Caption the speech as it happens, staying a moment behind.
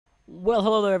Well,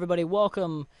 hello there, everybody.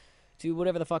 Welcome to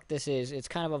whatever the fuck this is. It's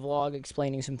kind of a vlog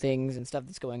explaining some things and stuff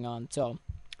that's going on. So,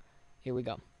 here we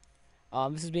go.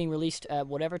 This is being released at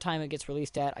whatever time it gets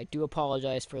released at. I do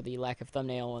apologize for the lack of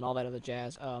thumbnail and all that other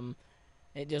jazz.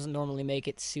 It doesn't normally make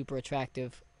it super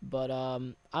attractive, but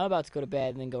I'm about to go to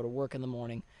bed and then go to work in the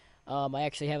morning. I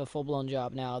actually have a full-blown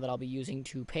job now that I'll be using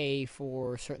to pay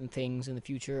for certain things in the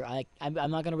future. I'm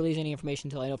not going to release any information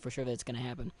until I know for sure that it's going to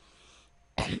happen.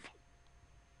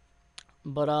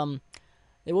 But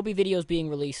there will be videos being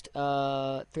released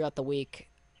throughout the week.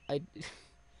 I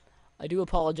I do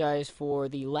apologize for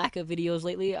the lack of videos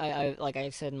lately. I like I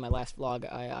said in my last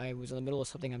vlog, I was in the middle of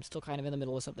something. I'm still kind of in the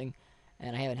middle of something,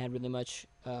 and I haven't had really much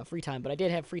free time. But I did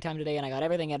have free time today, and I got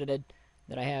everything edited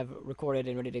that I have recorded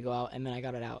and ready to go out, and then I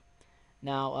got it out.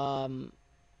 Now,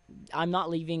 I'm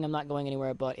not leaving. I'm not going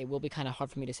anywhere, but it will be kind of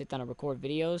hard for me to sit down and record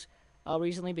videos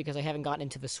recently because I haven't gotten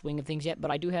into the swing of things yet.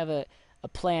 But I do have a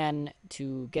plan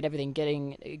to get everything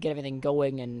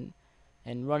going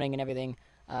and running and everything.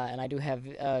 And I do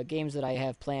have games that I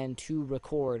have planned to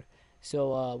record.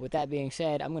 So with that being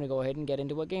said, I'm going to go ahead and get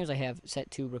into what games I have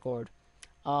set to record.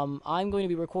 I'm going to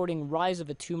be recording Rise of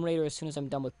a Tomb Raider as soon as I'm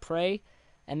done with Prey.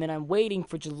 And then I'm waiting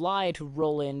for July to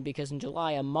roll in because in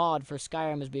July a mod for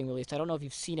Skyrim is being released. I don't know if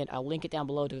you've seen it. I'll link it down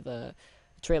below to the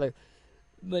trailer.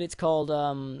 But it's called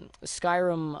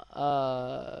Skyrim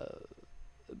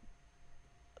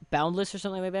Boundless or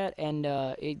something like that, and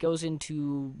it goes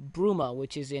into Bruma,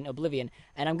 which is in Oblivion,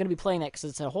 and I'm going to be playing that because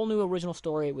it's a whole new original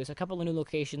story. It was a couple of new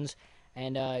locations,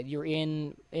 and you're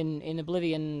in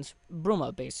Oblivion's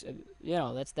Bruma base.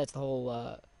 That's the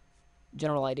whole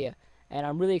general idea. And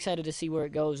I'm really excited to see where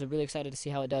it goes. I'm really excited to see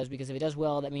how it does because if it does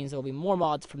well, that means there will be more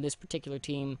mods from this particular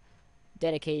team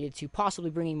dedicated to possibly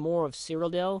bringing more of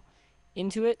Cyrodiil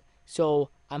into it. So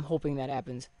I'm hoping that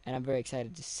happens, and I'm very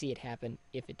excited to see it happen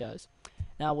if it does.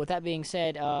 Now, with that being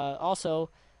said, also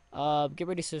get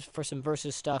ready for some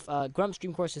versus stuff. Grump's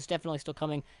Dream Course is definitely still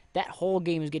coming. That whole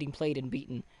game is getting played and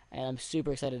beaten, and I'm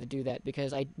super excited to do that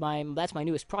because that's my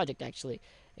newest project actually.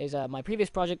 Is my previous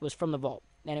project was From the Vault,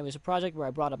 and it was a project where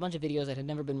I brought a bunch of videos that had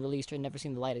never been released or had never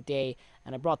seen the light of day,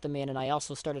 and I brought them in, and I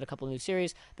also started a couple new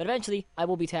series that eventually I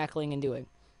will be tackling and doing.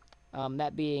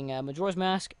 That being Majora's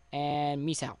Mask and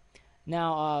Misao.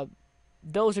 Now,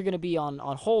 those are going to be on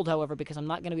hold, however, because I'm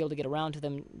not going to be able to get around to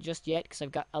them just yet because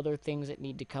I've got other things that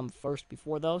need to come first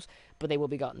before those, but they will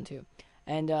be gotten to.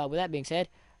 And with that being said,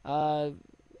 I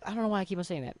don't know why I keep on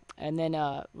saying that. And then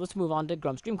let's move on to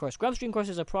Grump's Dream Course. Grump's Dream Course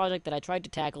is a project that I tried to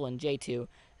tackle in J2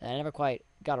 that I never quite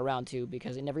got around to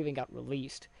because it never even got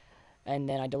released. And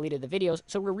then I deleted the videos,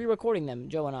 so we're re-recording them,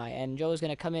 Joe and I. And Joe is going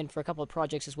to come in for a couple of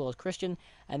projects as well as Christian,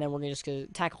 and then we're just going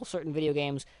to tackle certain video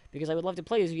games because I would love to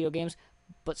play these video games,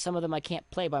 but some of them I can't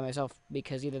play by myself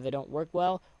because either they don't work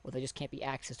well or they just can't be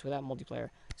accessed without multiplayer.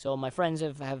 So my friends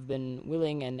have been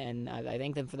willing, and I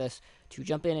thank them for this, to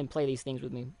jump in and play these things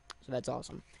with me. So that's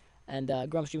awesome. And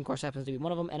Grump's Dream Course happens to be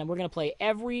one of them, and we're going to play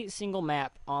every single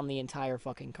map on the entire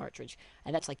fucking cartridge.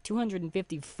 And that's like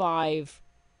 255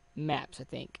 maps, I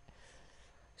think.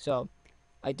 So,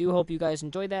 I do hope you guys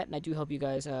enjoyed that, and I do hope you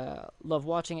guys love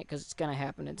watching it, because it's going to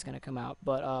happen, it's going to come out.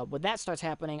 But when that starts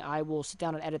happening, I will sit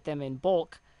down and edit them in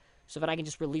bulk, so that I can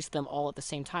just release them all at the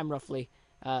same time, roughly.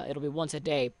 It'll be once a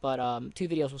day, but 2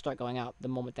 videos will start going out the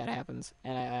moment that happens,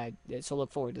 and so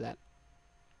look forward to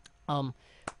that.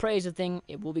 Prey is a thing,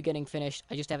 it will be getting finished,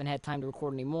 I just haven't had time to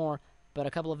record any more, but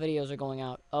a couple of videos are going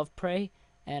out of Prey,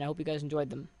 and I hope you guys enjoyed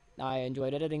them. I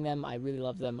enjoyed editing them, I really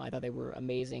loved them, I thought they were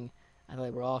amazing. I thought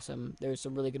they were awesome. There's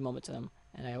some really good moments in them,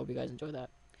 and I hope you guys enjoy that.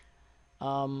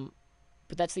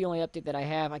 But that's the only update that I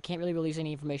have. I can't really release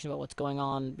any information about what's going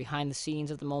on behind the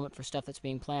scenes at the moment for stuff that's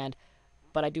being planned,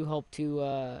 but I do hope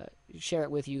to share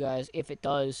it with you guys if it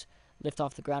does lift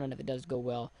off the ground and if it does go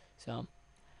well. So,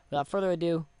 without further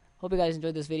ado, hope you guys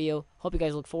enjoyed this video. Hope you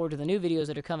guys look forward to the new videos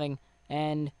that are coming,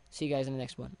 and see you guys in the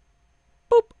next one.